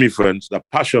it from me, friends. The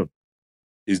passion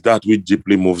is that which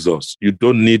deeply moves us. You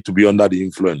don't need to be under the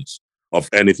influence of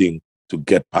anything to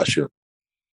get passion.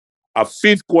 A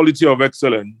fifth quality of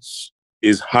excellence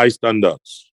is high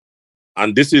standards.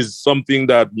 And this is something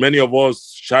that many of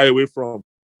us shy away from.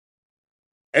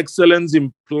 Excellence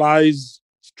implies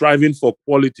striving for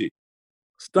quality.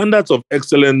 Standards of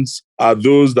excellence are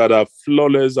those that are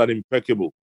flawless and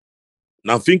impeccable.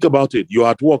 Now think about it. You're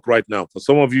at work right now. For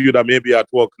some of you that may be at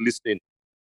work listening,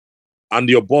 and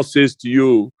your boss says to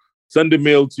you, send a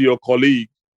mail to your colleague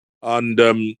and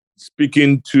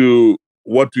speaking to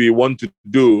what we want to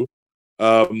do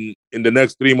in the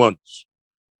next 3 months.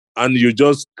 And you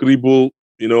just scribble,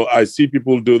 I see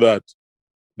people do that.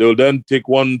 They'll then take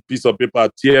one piece of paper,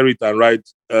 tear it and write,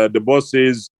 the boss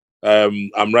says,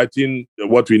 I'm writing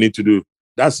what we need to do.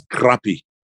 That's crappy.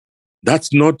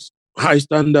 That's not high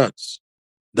standards.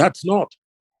 That's not.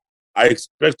 I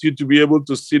expect you to be able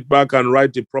to sit back and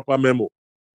write a proper memo.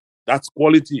 That's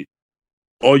quality.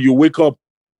 Or you wake up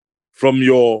from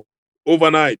your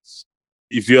overnights.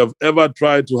 If you have ever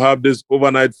tried to have this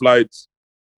overnight flights,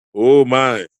 oh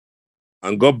my,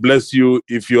 and God bless you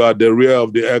if you are at the rear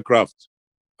of the aircraft.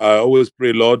 I always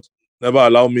pray, Lord, never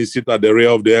allow me sit at the rear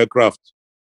of the aircraft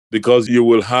because you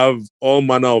will have all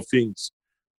manner of things.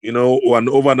 An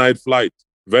overnight flight.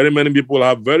 Very many people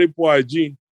have very poor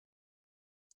hygiene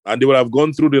and they will have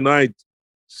gone through the night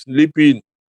sleeping,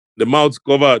 the mouths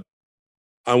covered.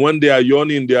 And when they are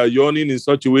yawning in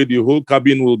such a way the whole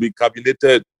cabin will be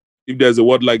cabinated, if there's a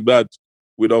word like that,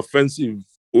 with offensive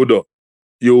odor.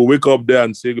 You will wake up there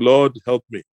and say, Lord, help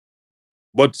me.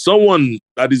 But someone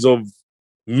that is of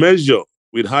measure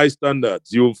with high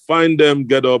standards, you'll find them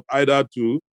get up either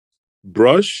to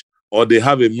brush or they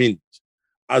have a mint.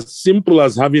 As simple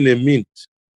as having a mint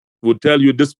will tell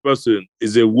you this person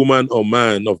is a woman or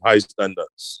man of high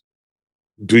standards.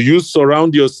 Do you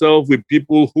surround yourself with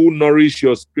people who nourish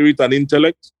your spirit and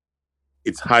intellect?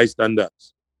 It's high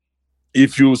standards.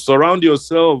 If you surround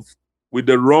yourself with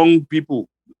the wrong people,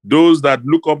 those that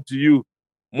look up to you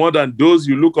more than those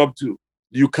you look up to,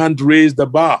 you can't raise the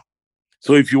bar.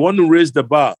 So if you want to raise the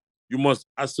bar, you must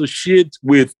associate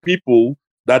with people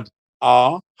that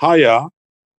are higher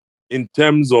in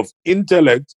terms of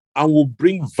intellect and will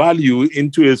bring value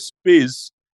into a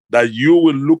space that you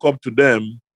will look up to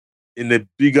them in a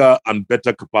bigger and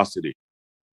better capacity.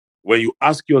 When you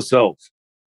ask yourself,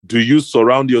 Do you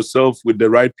surround yourself with the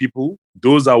right people,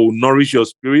 those that will nourish your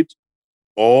spirit,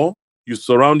 or you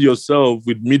surround yourself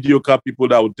with mediocre people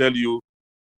that will tell you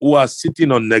who are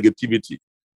sitting on negativity?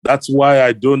 That's why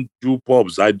I don't do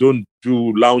pubs. I don't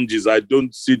do lounges. I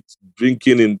don't sit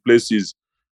drinking in places,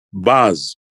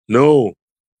 bars. No,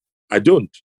 I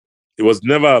don't. It was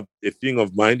never a thing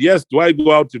of mine. Yes, do I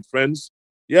go out with friends?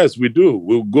 Yes, we do.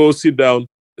 We'll go sit down,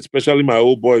 especially my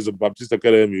old boys of Baptist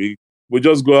Academy. We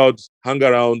just go out, hang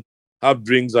around, have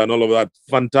drinks and all of that.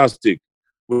 Fantastic.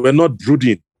 We're not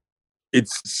brooding.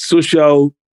 It's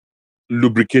social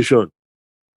lubrication.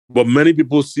 But many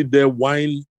people sit there,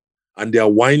 whine, and they are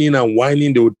whining and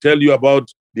whining. They will tell you about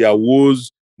their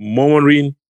woes,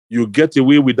 murmuring. You get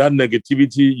away with that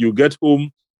negativity. You get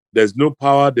home, there's no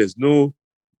power, there's no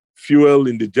fuel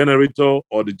in the generator,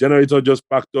 or the generator just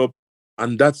packed up.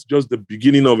 And that's just the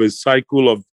beginning of a cycle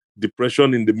of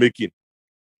depression in the making.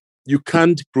 You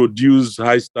can't produce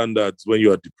high standards when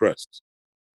you are depressed.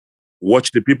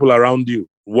 Watch the people around you.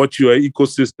 Watch your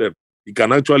ecosystem. It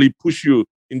can actually push you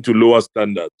into lower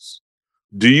standards.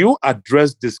 Do you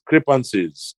address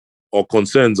discrepancies or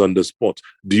concerns on the spot?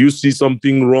 Do you see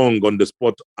something wrong on the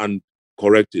spot and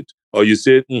correct it? Or you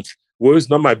say, well, it's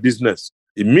not my business.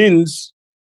 It means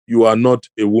you are not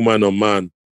a woman or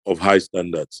man of high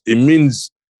standards. It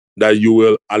means that you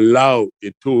will allow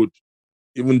a toad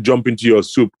even jump into your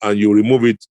soup and you remove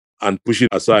it and push it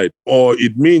aside. Or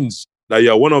it means that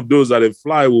you're one of those that a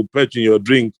fly will perch in your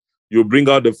drink. You bring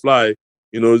out the fly,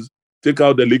 take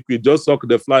out the liquid, just suck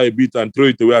the fly a bit and throw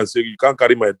it away and say, you can't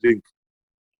carry my drink.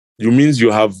 You means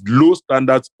you have low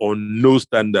standards or no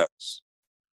standards.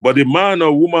 But a man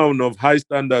or woman of high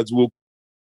standards will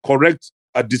correct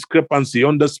a discrepancy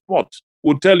on the spot,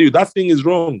 will tell you that thing is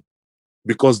wrong,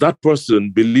 because that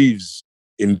person believes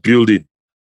in building.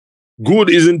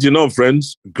 Good isn't enough,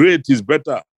 friends. Great is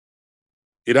better.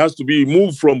 It has to be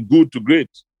moved from good to great.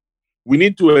 We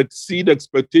need to exceed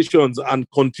expectations and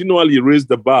continually raise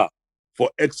the bar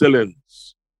for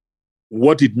excellence.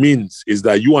 What it means is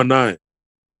that you and I,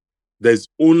 there's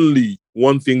only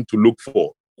one thing to look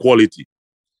for: quality.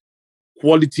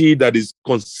 Quality that is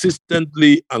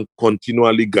consistently and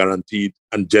continually guaranteed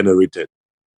and generated.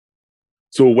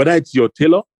 So whether it's your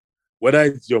tailor, whether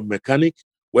it's your mechanic,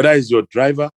 whether it's your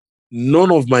driver,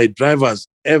 none of my drivers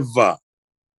ever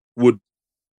would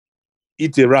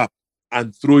eat a wrap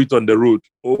and throw it on the road.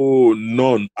 Oh,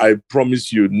 none. I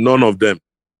promise you, none of them.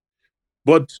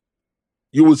 But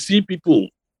you will see people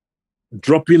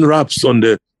dropping wraps on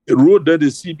the road that they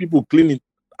see people cleaning.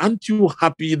 Aren't you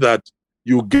happy that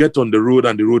you get on the road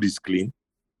and the road is clean?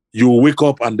 You wake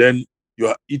up and then you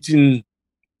are eating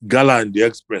gala in the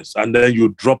express and then you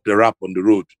drop the wrap on the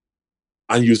road.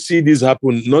 And you see this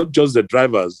happen, not just the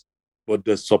drivers, but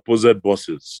the supposed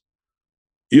bosses.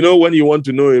 When you want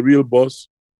to know a real boss,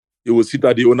 he will sit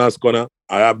at the owner's corner.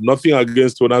 I have nothing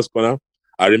against owner's corner.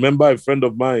 I remember a friend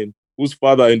of mine whose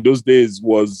father in those days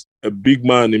was a big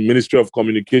man in Ministry of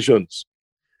Communications.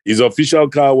 His official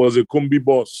car was a Kombi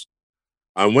bus.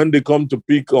 And when they come to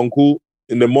pick uncle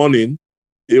in the morning,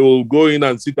 he will go in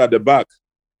and sit at the back,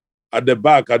 at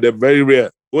the very rear,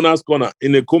 owner's corner,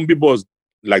 in a Kombi bus,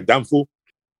 like Danfo.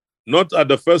 Not at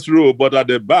the first row, but at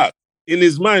the back. In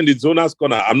his mind, it's owner's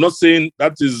corner. I'm not saying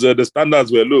that is the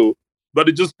standards were low, but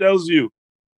it just tells you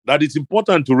that it's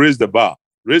important to raise the bar.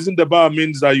 Raising the bar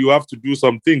means that you have to do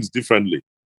some things differently.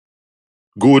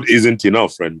 Good isn't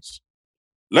enough, friends.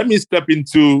 Let me step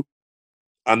into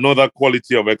another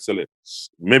quality of excellence.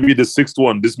 Maybe the sixth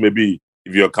one, this may be,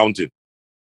 if you're counting.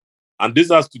 And this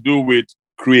has to do with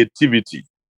creativity.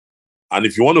 And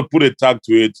if you want to put a tag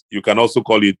to it, you can also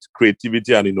call it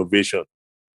creativity and innovation.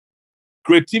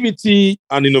 Creativity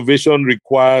and innovation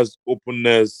requires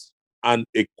openness and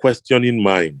a questioning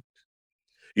mind.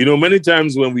 Many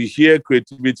times when we hear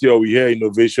creativity or we hear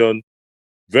innovation,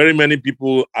 very many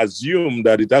people assume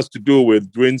that it has to do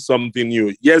with doing something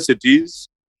new. Yes, it is.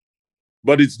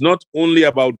 But it's not only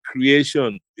about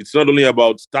creation. It's not only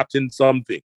about starting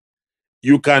something.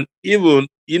 You can even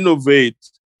innovate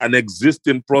an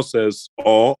existing process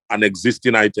or an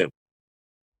existing item.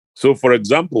 So, for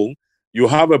example, you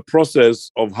have a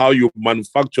process of how you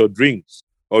manufacture drinks,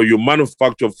 or you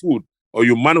manufacture food, or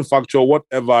you manufacture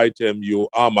whatever item you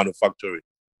are manufacturing.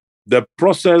 The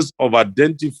process of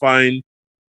identifying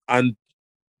and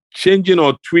changing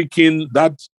or tweaking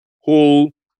that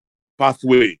whole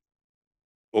pathway,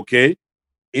 okay,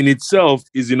 in itself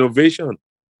is innovation.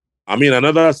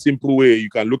 Another simple way you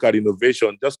can look at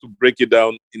innovation, just to break it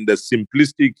down in the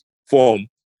simplistic form,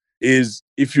 is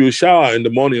if you shower in the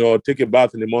morning or take a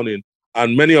bath in the morning,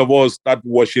 and many of us start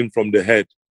washing from the head.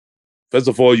 First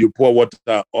of all, you pour water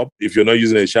up if you're not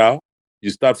using a shower. You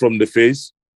start from the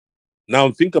face.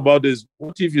 Now think about this.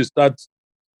 What if you start,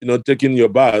 taking your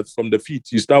bath from the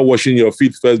feet? You start washing your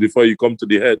feet first before you come to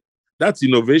the head. That's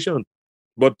innovation.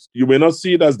 But you may not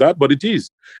see it as that, but it is.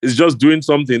 It's just doing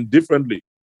something differently.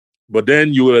 But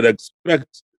then you would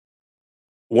expect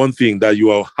one thing, that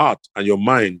your heart and your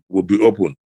mind will be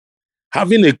open.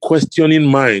 Having a questioning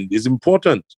mind is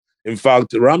important. In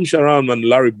fact, Ram Sharan and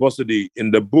Larry Bossidy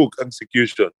in the book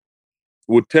Execution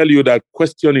will tell you that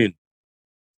questioning,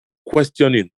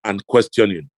 and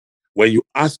questioning. When you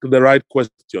ask the right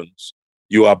questions,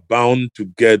 you are bound to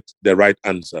get the right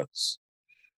answers.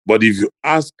 But if you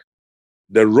ask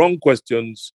the wrong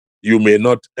questions, you may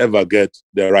not ever get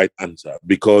the right answer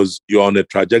because you're on a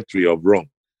trajectory of wrong.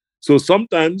 So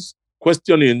sometimes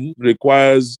questioning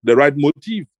requires the right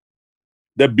motive.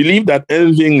 The belief that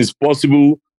anything is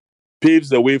possible paves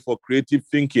the way for creative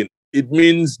thinking. It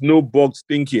means no box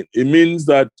thinking. It means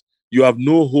that you have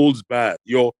no holds barred.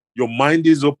 Your mind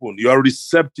is open. You are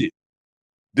receptive.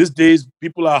 These days,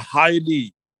 people are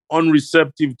highly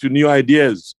unreceptive to new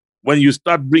ideas. When you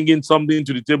start bringing something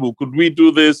to the table, could we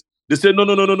do this? They say,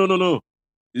 no.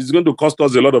 It's going to cost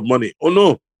us a lot of money. Oh,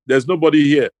 no, there's nobody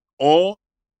here. Or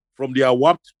from their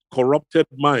warped, corrupted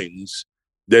minds,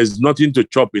 there's nothing to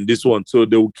chop in this one, so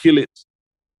they will kill it.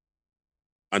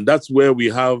 And that's where we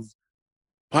have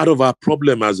part of our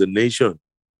problem as a nation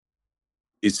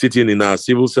is sitting in our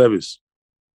civil service.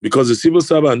 Because the civil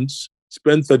servants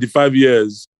spend 35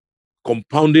 years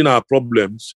compounding our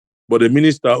problems, but the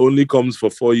minister only comes for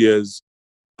 4 years,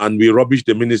 and we rubbish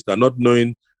the minister, not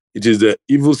knowing it is the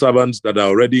evil servants that are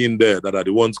already in there that are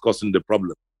the ones causing the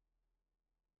problem.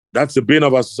 That's the bane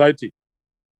of our society.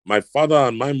 My father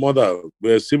and my mother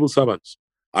were civil servants.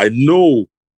 I know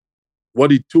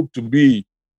what it took to be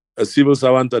a civil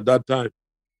servant at that time.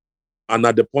 And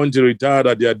at the point they retired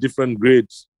at their different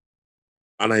grades.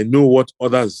 And I know what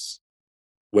others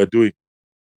were doing.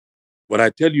 But I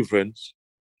tell you, friends,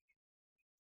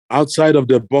 outside of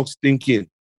the box thinking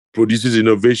produces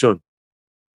innovation.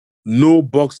 No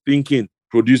box thinking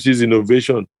produces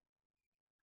innovation.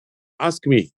 Ask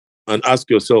me and ask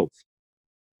yourself,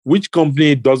 which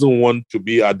company doesn't want to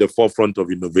be at the forefront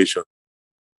of innovation?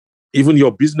 Even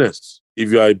your business,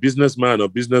 if you are a businessman or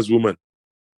businesswoman,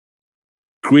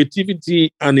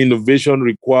 creativity and innovation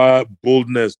require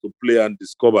boldness to play and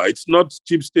discover. It's not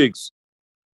cheap stakes.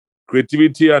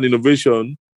 Creativity and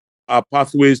innovation are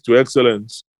pathways to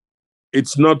excellence.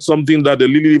 It's not something that the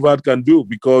lily-livered can do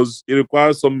because it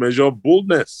requires some measure of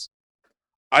boldness,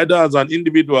 either as an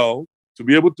individual to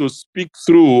be able to speak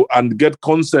through and get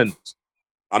consent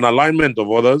and alignment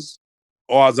of others,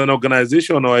 or as an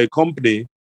organization or a company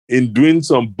in doing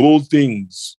some bold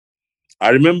things. I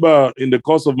remember in the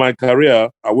course of my career,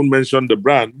 I won't mention the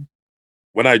brand,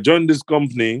 when I joined this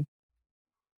company,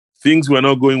 things were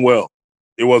not going well.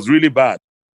 It was really bad.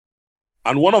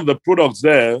 And one of the products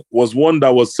there was one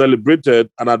that was celebrated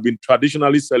and had been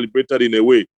traditionally celebrated in a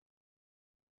way.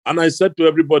 And I said to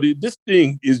everybody, this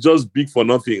thing is just big for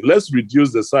nothing. Let's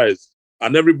reduce the size.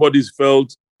 And everybody's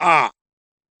felt,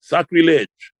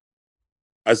 sacrilege.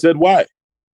 I said, why?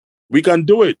 We can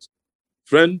do it.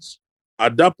 Friends,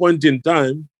 at that point in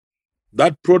time,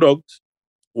 that product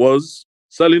was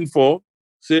selling for,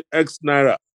 say, X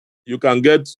naira. You can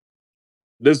get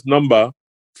this number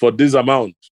for this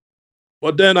amount.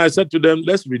 But then I said to them,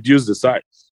 let's reduce the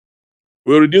size.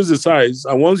 We'll reduce the size.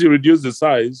 And once you reduce the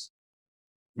size,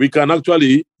 we can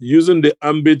actually, using the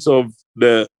ambit of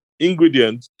the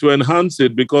ingredient to enhance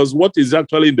it, because what is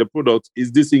actually in the product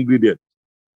is this ingredient.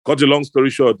 Cut a long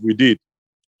story short, we did.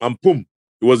 And boom,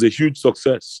 it was a huge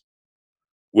success.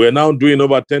 We're now doing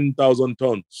over 10,000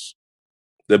 tons.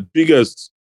 The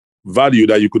biggest value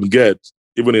that you could get,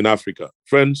 even in Africa.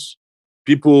 Friends,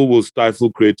 people will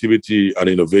stifle creativity and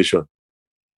innovation.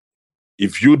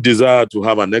 If you desire to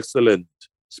have an excellent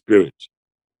spirit,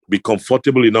 be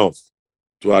comfortable enough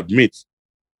to admit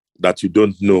that you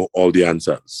don't know all the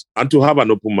answers and to have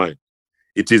an open mind.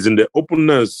 It is in the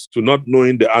openness to not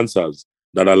knowing the answers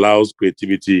that allows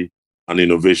creativity and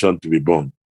innovation to be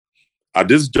born. At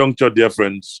this juncture, dear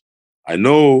friends, I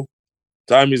know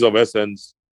time is of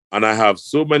essence and I have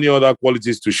so many other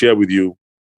qualities to share with you.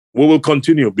 We will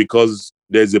continue because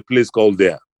there's a place called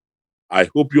there. I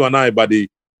hope you and I, by the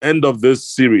end of this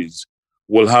series,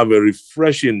 will have a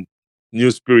refreshing new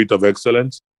spirit of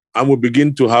excellence and will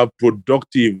begin to have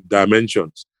productive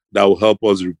dimensions that will help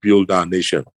us rebuild our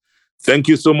nation. Thank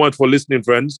you so much for listening,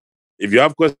 friends. If you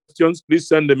have questions, please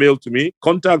send a mail to me,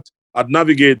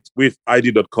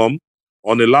 contact@navigatewithid.com.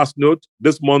 On a last note,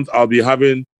 this month I'll be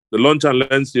having the Launch and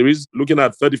Learn series looking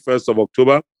at 31st of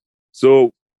October.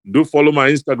 So do follow my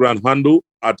Instagram handle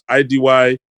at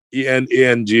IDYENANG,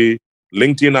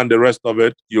 LinkedIn and the rest of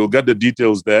it. You'll get the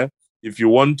details there. If you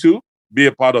want to be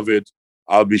a part of it,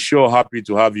 I'll be sure happy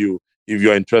to have you if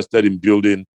you're interested in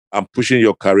building and pushing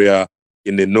your career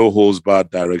in a no-holds-barred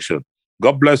direction.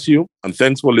 God bless you, and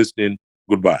thanks for listening.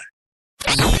 Goodbye.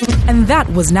 And that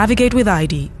was Navigate with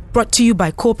ID, brought to you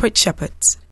by Corporate Shepherds.